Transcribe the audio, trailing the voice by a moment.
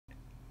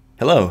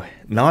Hello,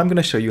 now I'm going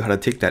to show you how to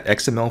take that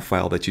XML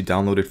file that you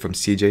downloaded from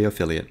CJ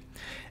Affiliate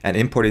and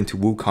import it into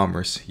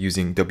WooCommerce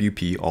using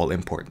WP All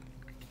Import.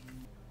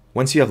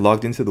 Once you have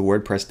logged into the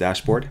WordPress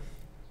dashboard,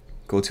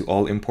 go to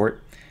All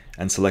Import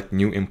and select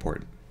New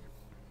Import.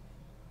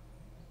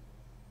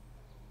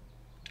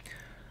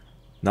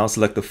 Now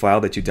select the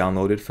file that you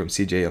downloaded from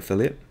CJ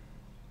Affiliate.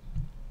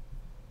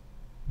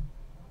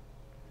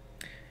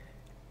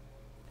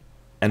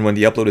 And when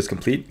the upload is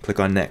complete, click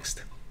on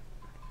Next.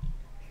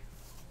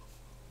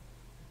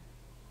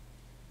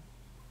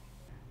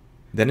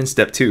 Then in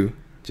step 2,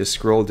 just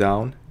scroll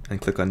down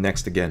and click on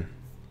Next again.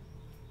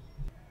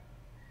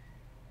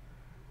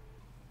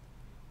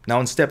 Now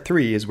in step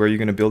 3 is where you're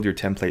going to build your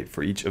template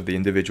for each of the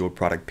individual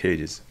product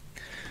pages.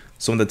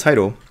 So in the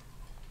title,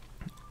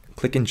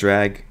 click and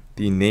drag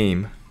the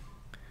name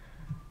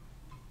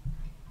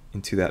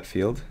into that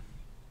field.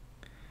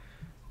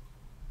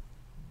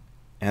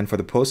 And for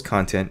the post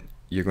content,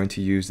 you're going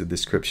to use the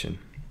description.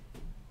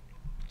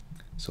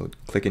 So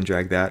click and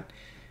drag that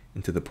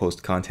into the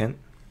post content.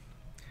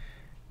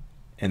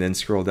 And then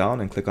scroll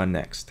down and click on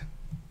Next.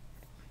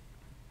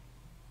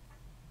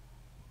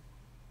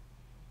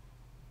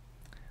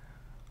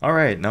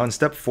 Alright, now in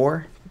step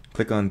 4,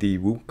 click on the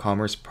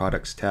WooCommerce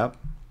Products tab.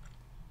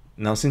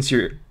 Now since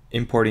you're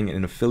importing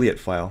an affiliate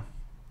file,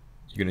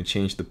 you're going to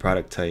change the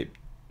product type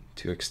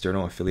to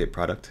external affiliate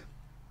product.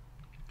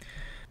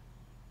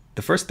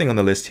 The first thing on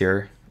the list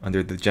here,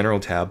 under the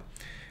General tab,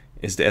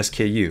 is the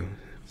SKU.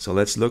 So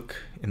let's look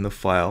in the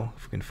file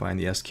if we can find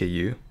the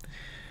SKU,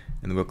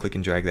 and then we'll click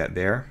and drag that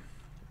there.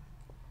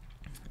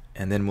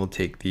 And then we'll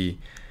take the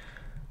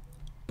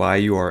buy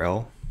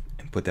URL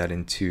and put that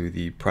into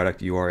the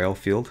product URL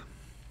field.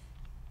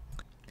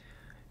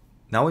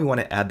 Now we want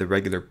to add the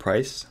regular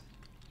price.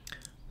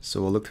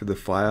 So we'll look through the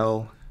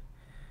file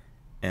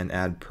and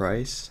add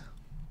price.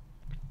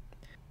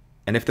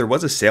 And if there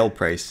was a sale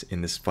price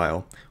in this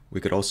file, we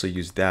could also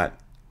use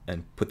that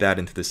and put that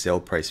into the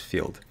sale price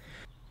field.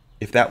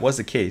 If that was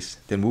the case,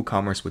 then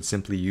WooCommerce would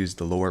simply use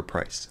the lower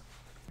price.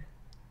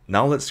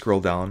 Now let's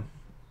scroll down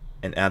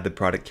and add the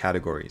product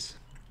categories.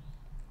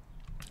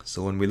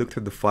 So when we look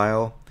through the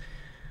file,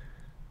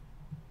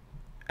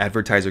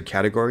 advertiser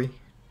category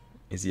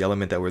is the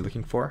element that we're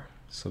looking for.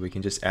 So we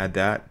can just add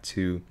that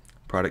to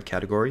product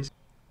categories.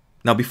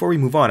 Now before we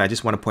move on, I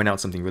just want to point out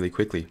something really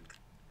quickly.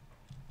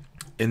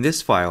 In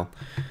this file,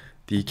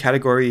 the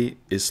category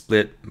is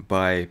split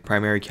by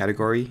primary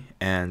category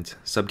and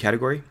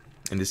subcategory.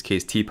 In this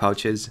case, tea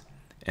pouches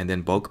and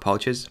then bulk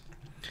pouches.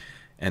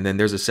 And then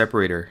there's a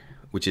separator,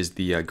 which is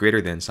the greater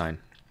than sign.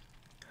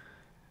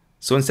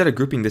 So instead of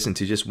grouping this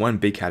into just one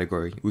big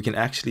category, we can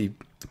actually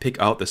pick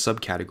out the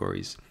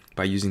subcategories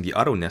by using the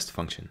auto nest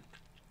function.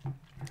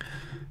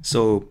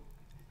 So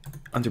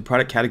under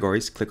product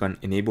categories, click on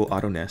enable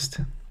auto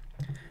nest,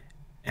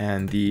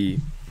 and the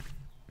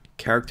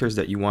characters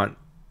that you want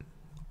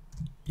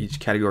each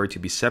category to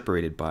be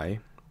separated by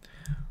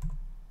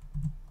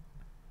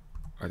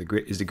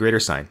is the greater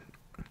sign.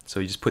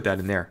 So you just put that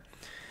in there.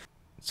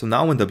 So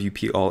now when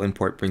WP All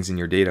Import brings in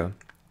your data,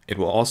 it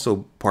will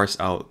also parse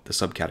out the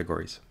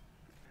subcategories.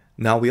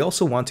 Now we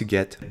also want to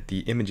get the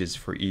images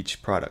for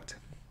each product.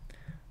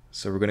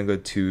 So we're going to go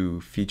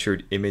to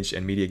Featured Image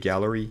and Media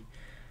Gallery,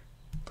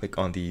 click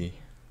on the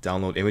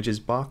Download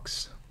Images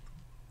box,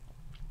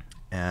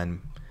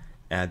 and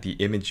add the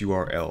image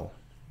URL.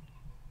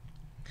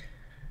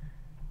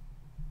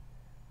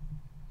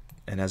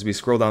 And as we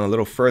scroll down a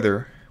little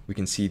further, we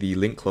can see the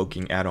link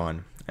cloaking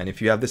add-on. And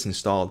if you have this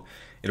installed,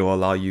 it will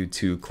allow you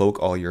to cloak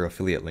all your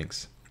affiliate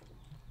links.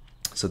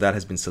 So that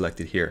has been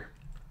selected here.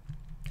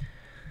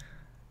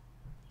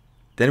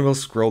 Then we'll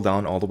scroll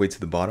down all the way to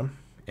the bottom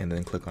and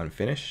then click on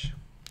Finish.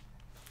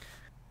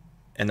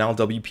 And now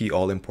WP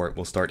All Import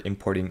will start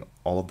importing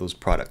all of those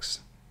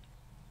products.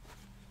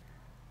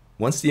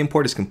 Once the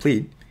import is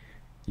complete,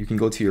 you can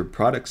go to your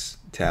Products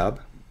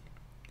tab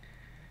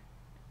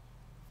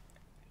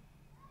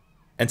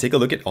and take a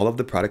look at all of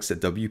the products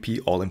that WP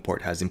All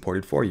Import has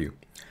imported for you.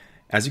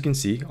 As you can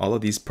see, all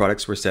of these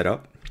products were set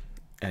up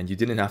and you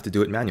didn't have to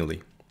do it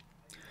manually.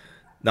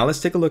 Now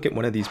let's take a look at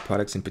one of these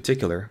products in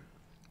particular,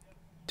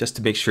 just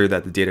to make sure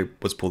that the data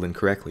was pulled in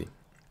correctly.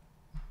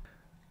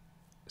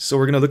 So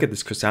we're going to look at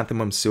this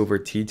chrysanthemum silver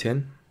tea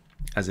tin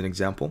as an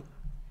example.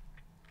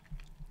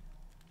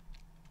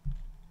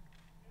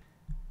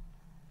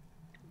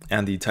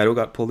 And the title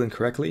got pulled in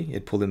correctly.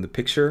 It pulled in the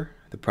picture,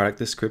 the product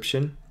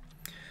description,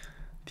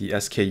 the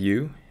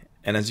SKU,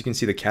 and as you can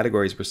see, the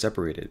categories were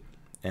separated.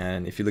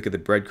 And if you look at the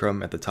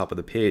breadcrumb at the top of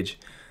the page,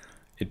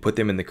 it put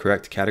them in the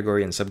correct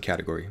category and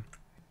subcategory.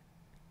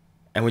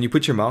 And when you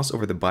put your mouse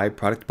over the Buy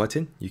Product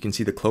button, you can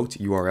see the cloaked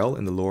URL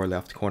in the lower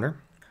left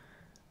corner.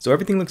 So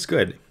everything looks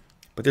good,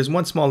 but there's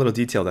one small little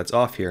detail that's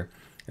off here,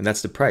 and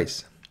that's the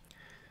price.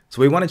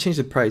 So we want to change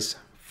the price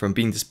from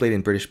being displayed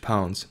in British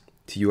pounds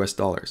to US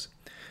dollars.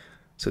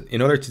 So in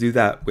order to do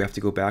that, we have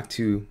to go back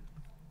to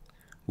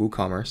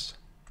WooCommerce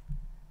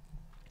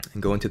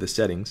and go into the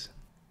settings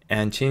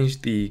and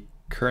change the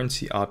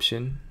currency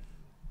option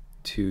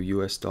to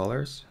US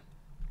dollars.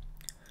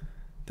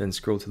 Then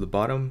scroll to the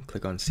bottom,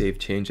 click on Save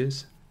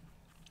Changes.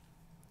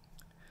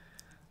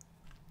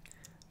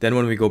 Then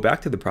when we go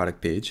back to the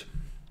product page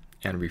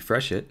and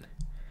refresh it,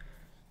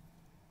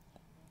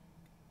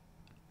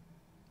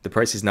 the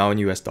price is now in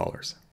US dollars.